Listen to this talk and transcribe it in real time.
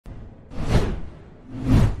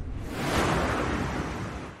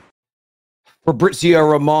Fabrizio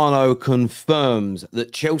Romano confirms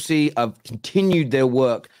that Chelsea have continued their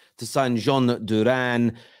work to sign Jhon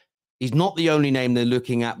Durán. He's not the only name they're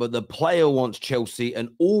looking at, but the player wants Chelsea, and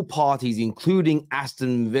all parties, including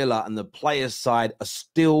Aston Villa and the players' side, are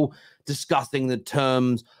still discussing the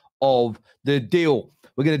terms of the deal.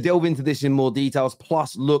 We're going to delve into this in more details,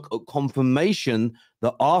 plus look at confirmation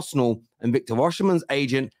that Arsenal and Victor Osimhen's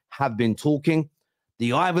agent have been talking.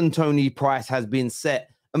 The Ivan Toney price has been set,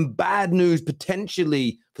 and bad news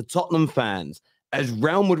potentially for Tottenham fans as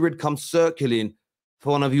Real Madrid comes circling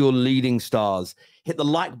for one of your leading stars. Hit the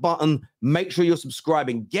like button. Make sure you're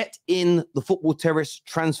subscribing. Get in the Football Terrace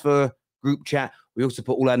transfer group chat. We also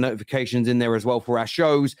put all our notifications in there as well for our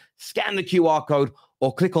shows. Scan the QR code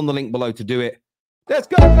or click on the link below to do it. Let's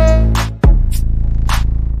go!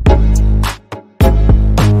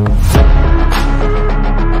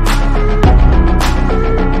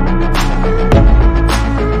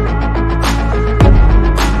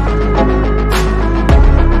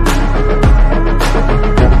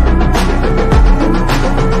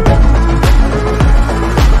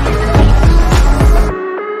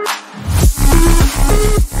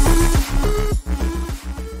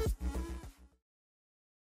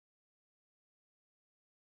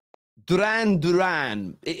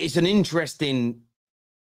 Durán. It's an interesting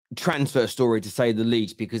transfer story, to say the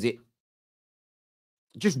least, because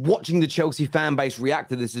just watching the Chelsea fan base react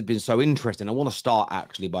to this has been so interesting. I want to start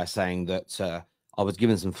actually by saying that I was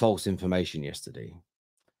given some false information yesterday.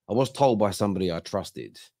 I was told by somebody I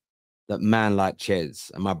trusted that man like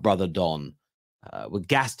Ches and my brother Don were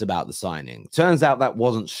gassed about the signing. Turns out that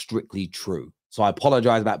wasn't strictly true. So I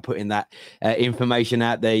apologize about putting that information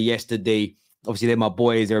out there yesterday. Obviously, they're my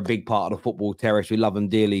boys. They're a big part of the Football Terrace. We love them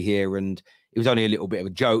dearly here. And it was only a little bit of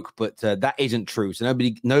a joke, but that isn't true. So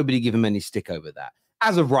nobody give them any stick over that.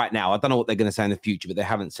 As of right now, I don't know what they're going to say in the future, but they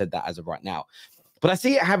haven't said that as of right now. But I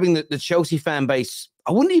see it having the Chelsea fan base,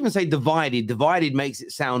 I wouldn't even say divided. Divided makes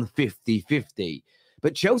it sound 50-50.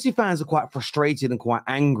 But Chelsea fans are quite frustrated and quite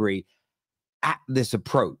angry at this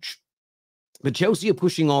approach. But Chelsea are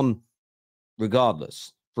pushing on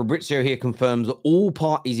regardless. Fabrizio here confirms that all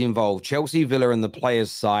parties involved, Chelsea, Villa, and the players'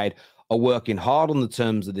 side, are working hard on the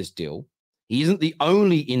terms of this deal. He isn't the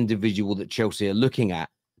only individual that Chelsea are looking at,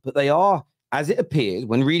 but they are, as it appears,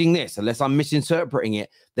 when reading this, unless I'm misinterpreting it,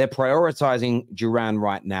 they're prioritizing Durán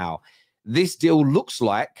right now. This deal looks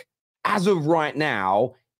like, as of right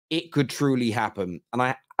now, it could truly happen. And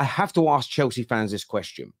I have to ask Chelsea fans this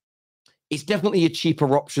question. It's definitely a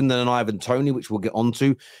cheaper option than an Ivan Toney, which we'll get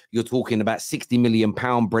onto. You're talking about £60 million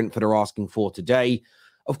Brentford are asking for today.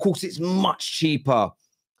 Of course, it's much cheaper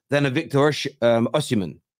than a Victor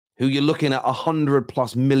Osimhen, who you're looking at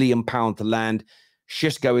 £100+ million to land.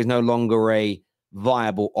 Xisco is no longer a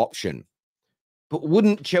viable option. But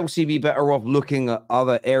wouldn't Chelsea be better off looking at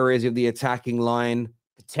other areas of the attacking line,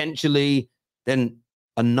 potentially, than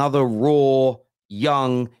another raw,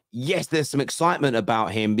 young? Yes, there's some excitement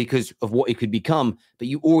about him because of what he could become, but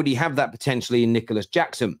you already have that potentially in Nicholas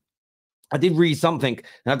Jackson. I did read something,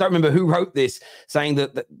 and I don't remember who wrote this, saying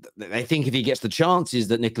that they think if he gets the chances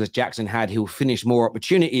that Nicholas Jackson had, he'll finish more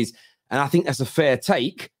opportunities. And I think that's a fair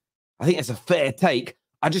take.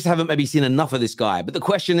 I just haven't maybe seen enough of this guy. But the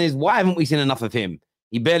question is, why haven't we seen enough of him?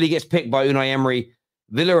 He barely gets picked by Unai Emery.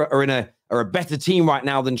 Villa are a better team right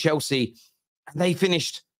now than Chelsea. And they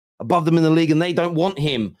finished above them in the league, and they don't want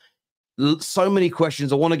him. So many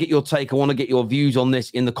questions. I want to get your take. I want to get your views on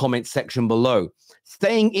this in the comment section below.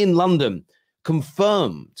 Staying in London,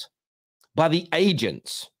 confirmed by the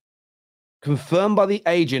agent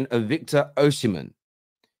of Victor Osimhen,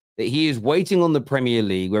 that he is waiting on the Premier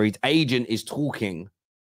League, where his agent is talking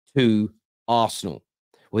to Arsenal.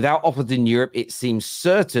 Without offers in Europe, it seems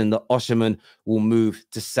certain that Osimhen will move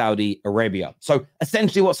to Saudi Arabia. So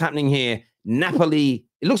essentially what's happening here, Napoli,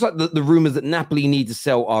 it looks like the rumors that Napoli need to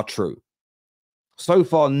sell are true. So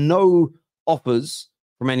far, no offers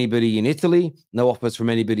from anybody in Italy, no offers from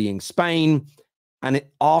anybody in Spain, and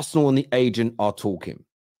Arsenal and the agent are talking.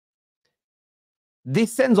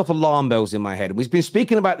 This sends off alarm bells in my head. We've been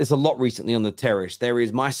speaking about this a lot recently on the Terrace. There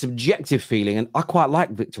is my subjective feeling, and I quite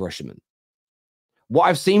like Victor Osimhen. What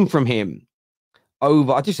I've seen from him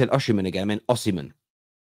over, I just said Osimhen again, I meant Osimhen.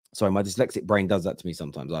 Sorry, my dyslexic brain does that to me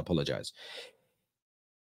sometimes. I apologize.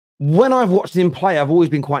 When I've watched him play, I've always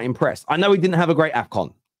been quite impressed. I know he didn't have a great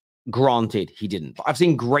AFCON. Granted, he didn't. But I've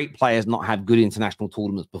seen great players not have good international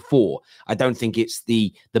tournaments before. I don't think it's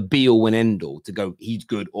the be-all and end-all to go, he's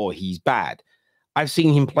good or he's bad. I've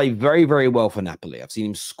seen him play very, very well for Napoli. I've seen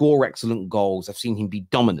him score excellent goals. I've seen him be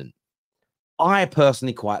dominant. I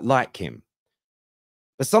personally quite like him.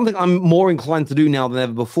 But something I'm more inclined to do now than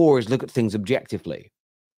ever before is look at things objectively.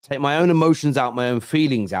 Take my own emotions out, my own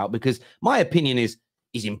feelings out, because my opinion is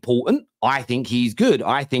important. I think he's good.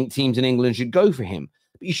 I think teams in England should go for him.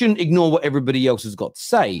 But you shouldn't ignore what everybody else has got to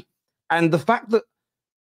say. And the fact that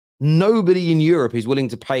nobody in Europe is willing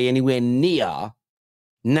to pay anywhere near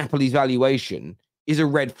Napoli's valuation is a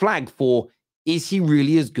red flag for, is he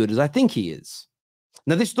really as good as I think he is?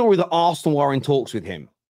 Now, this story that Arsenal are in talks with him,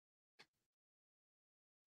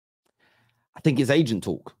 I think it's agent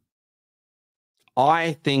talk.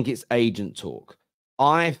 I think it's agent talk.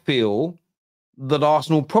 I feel that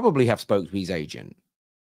Arsenal probably have spoke to his agent,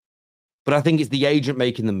 but I think it's the agent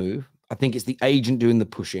making the move. I think it's the agent doing the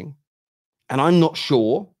pushing. And I'm not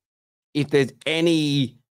sure if there's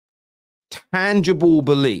any tangible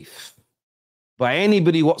belief by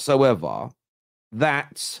anybody whatsoever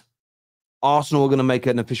that Arsenal are going to make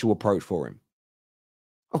an official approach for him.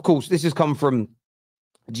 Of course, this has come from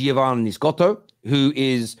Giovanni Scotto, who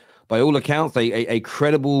is, by all accounts, a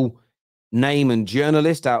credible name and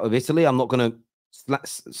journalist out of Italy. I'm not going to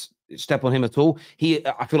step on him at all.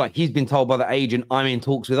 I feel like he's been told by the agent, I'm in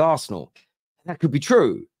talks with Arsenal. That could be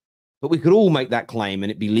true, but we could all make that claim and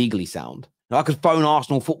it'd be legally sound. Now, I could phone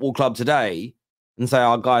Arsenal Football Club today and say,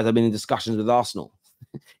 oh, guys, I've been in discussions with Arsenal.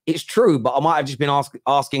 It's true, but I might have just been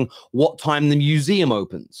asking what time the museum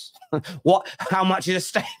opens. How much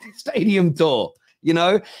is a stadium tour? You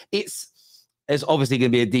know, it's obviously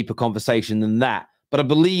going to be a deeper conversation than that, but I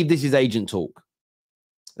believe this is agent talk.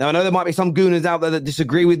 Now, I know there might be some gooners out there that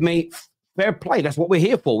disagree with me. Fair play. That's what we're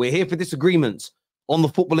here for. We're here for disagreements on the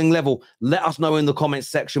footballing level. Let us know in the comments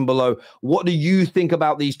section below. What do you think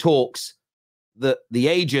about these talks that the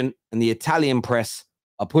agent and the Italian press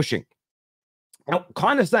are pushing? Now,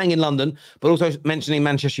 kind of staying in London, but also mentioning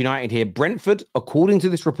Manchester United here. Brentford, according to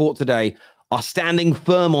this report today, are standing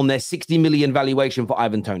firm on their 60 million valuation for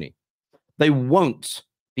Ivan Toney. They won't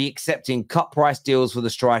be accepting cut price deals for the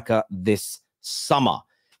striker this summer.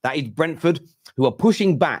 That is Brentford, who are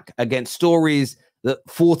pushing back against stories that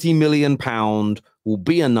 £40 million will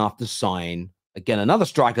be enough to sign, again, another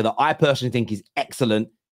striker that I personally think is excellent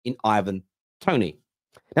in Ivan Toney.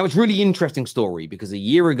 Now, it's a really interesting story because a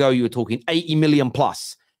year ago, you were talking 80 million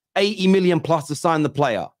plus to sign the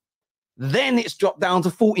player. Then it's dropped down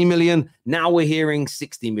to 40 million. Now we're hearing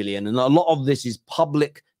 60 million. And a lot of this is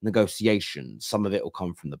public negotiations. Some of it will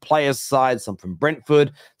come from the player's side, some from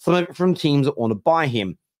Brentford, some of it from teams that want to buy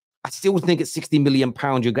him. I still think at 60 million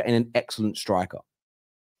pounds, you're getting an excellent striker.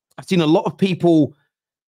 I've seen a lot of people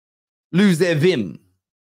lose their vim,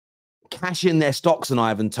 cash in their stocks on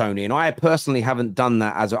Ivan Toney, and I personally haven't done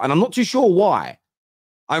that and I'm not too sure why.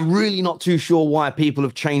 I'm really not too sure why people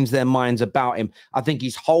have changed their minds about him. I think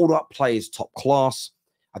his hold-up play is top class.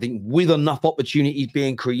 I think with enough opportunities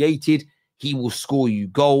being created, he will score you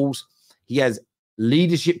goals. He has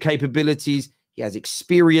leadership capabilities. He has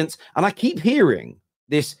experience. And I keep hearing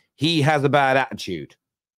this, he has a bad attitude.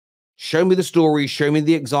 Show me the stories, show me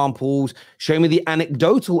the examples, show me the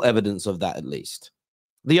anecdotal evidence of that at least.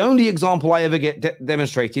 The only example I ever get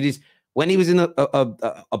demonstrated is when he was in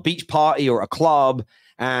a beach party or a club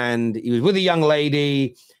and he was with a young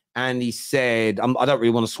lady and he said, I don't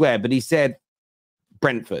really want to swear, but he said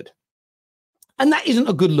Brentford. And that isn't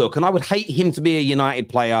a good look. And I would hate him to be a United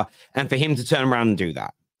player and for him to turn around and do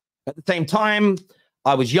that. At the same time,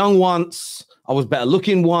 I was young once, I was better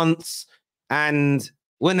looking once. And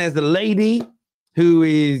when there's a lady who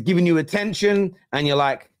is giving you attention and you're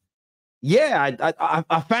like, yeah,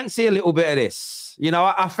 I fancy a little bit of this. You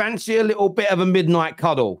know, I fancy a little bit of a midnight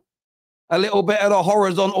cuddle, a little bit of the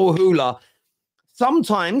horizontal hula.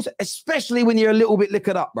 Sometimes, especially when you're a little bit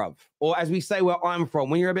liquored up, bruv, or as we say where I'm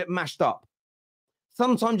from, when you're a bit mashed up,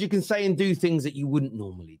 sometimes you can say and do things that you wouldn't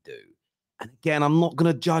normally do. And again, I'm not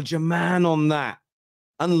going to judge a man on that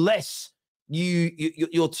unless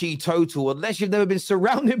you're teetotal, unless you've never been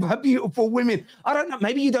surrounded by beautiful women. I don't know.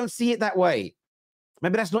 Maybe you don't see it that way.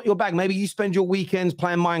 Maybe that's not your bag. Maybe you spend your weekends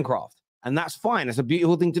playing Minecraft, and that's fine. It's a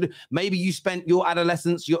beautiful thing to do. Maybe you spent your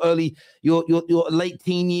adolescence, your late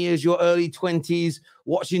teen years, your early 20s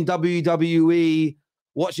watching WWE,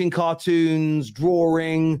 watching cartoons,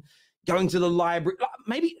 drawing, going to the library.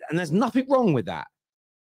 Maybe, and there's nothing wrong with that.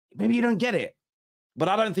 Maybe you don't get it, but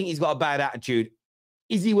I don't think he's got a bad attitude.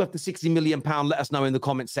 Is he worth the £60 million? Let us know in the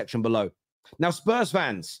comments section below. Now, Spurs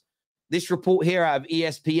fans, this report here out of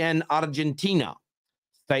ESPN Argentina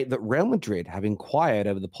state that Real Madrid have inquired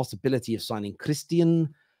over the possibility of signing Cristian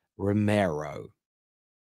Romero.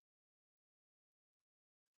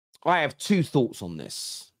 I have two thoughts on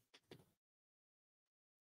this.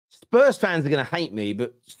 Spurs fans are going to hate me,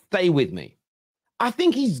 but stay with me. I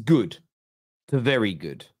think he's good. to very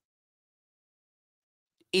good.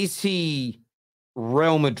 Is he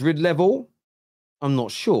Real Madrid level? I'm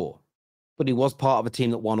not sure. But he was part of a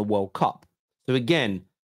team that won a World Cup. So again,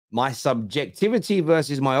 my subjectivity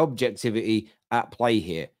versus my objectivity at play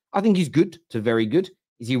here. I think he's good to very good.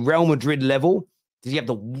 Is he Real Madrid level? Does he have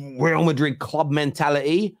the Real Madrid club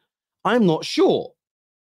mentality? I'm not sure.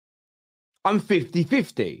 I'm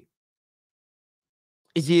 50-50.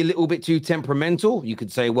 Is he a little bit too temperamental? You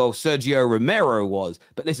could say, well, Sergio Romero was.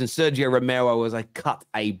 But listen, Sergio Romero was a cut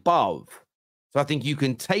above. So I think you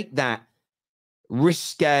can take that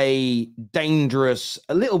risque, dangerous,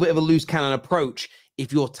 a little bit of a loose cannon approach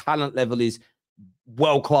if your talent level is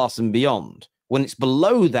world-class and beyond. When it's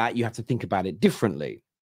below that, you have to think about it differently.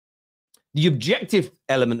 The objective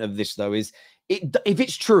element of this, though, is if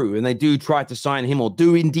it's true and they do try to sign him or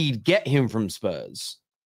do indeed get him from Spurs,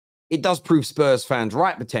 it does prove Spurs fans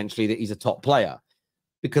right, potentially, that he's a top player.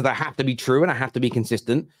 Because I have to be true and I have to be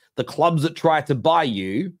consistent. The clubs that try to buy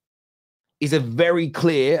you is a very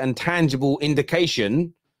clear and tangible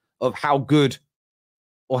indication of how good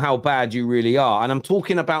or how bad you really are. And I'm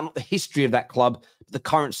talking about not the history of that club, but the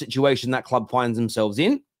current situation that club finds themselves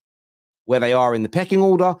in, where they are in the pecking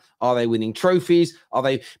order. Are they winning trophies? Are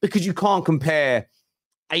they? Because you can't compare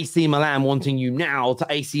AC Milan wanting you now to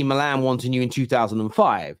AC Milan wanting you in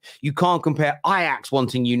 2005. You can't compare Ajax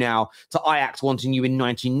wanting you now to Ajax wanting you in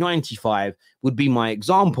 1995, would be my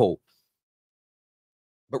example.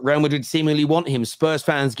 But Real Madrid seemingly want him. Spurs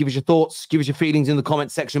fans, give us your thoughts. Give us your feelings in the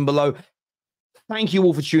comment section below. Thank you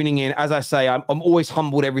all for tuning in. As I say, I'm always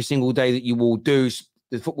humbled every single day that you all do.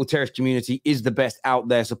 The Football Terrace community is the best out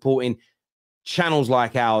there supporting channels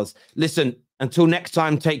like ours. Listen, until next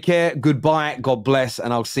time, take care. Goodbye. God bless.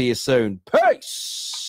 And I'll see you soon. Peace.